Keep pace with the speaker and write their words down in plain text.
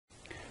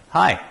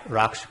Hi,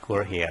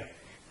 Shukoor here.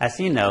 As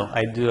you know,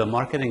 I do a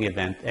marketing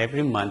event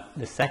every month,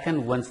 the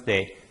second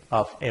Wednesday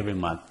of every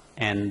month,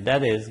 and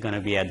that is going to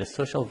be at the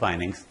Social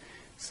Vinings.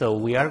 So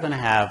we are going to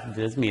have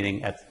this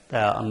meeting at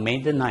on May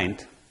the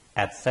 9th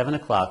at 7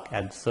 o'clock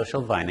at the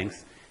Social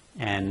Vinings.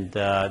 And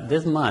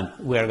this month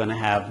we are going to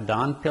have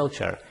Don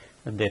Pilcher,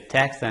 the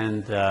text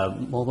and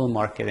mobile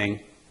marketing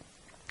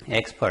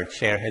expert,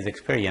 share his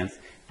experience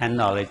and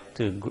knowledge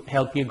to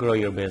help you grow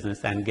your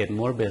business and get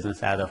more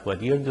business out of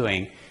what you're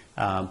doing,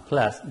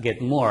 plus get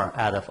more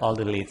out of all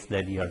the leads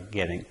that you're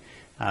getting.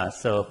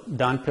 So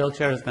Don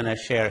Pilcher is going to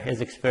share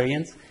his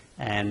experience,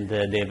 and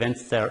the event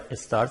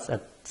starts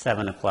at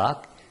 7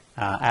 o'clock.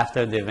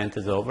 After the event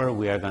is over,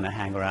 we are going to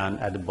hang around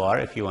at the bar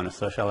if you want to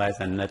socialize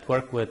and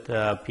network with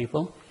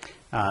people.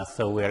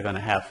 So we are going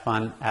to have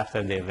fun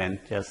after the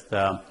event. Just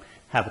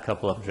have a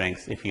couple of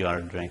drinks if you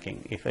are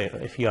drinking,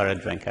 if you are a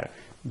drinker.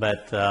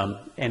 But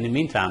in the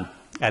meantime,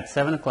 at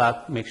 7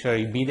 o'clock, make sure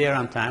you be there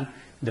on time.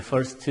 The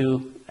first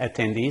two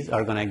attendees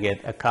are going to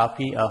get a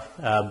copy of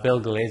Bill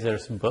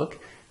Glazer's book,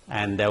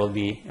 and that will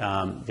be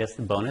just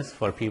a bonus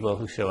for people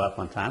who show up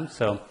on time.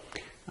 So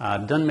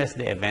don't miss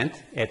the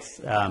event. It's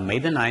May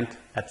the 9th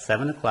at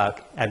 7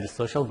 o'clock at the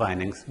Social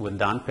Vinings with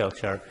Don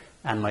Pilcher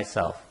and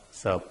myself.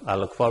 So I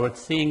look forward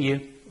to seeing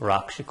you.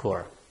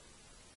 Shukoor.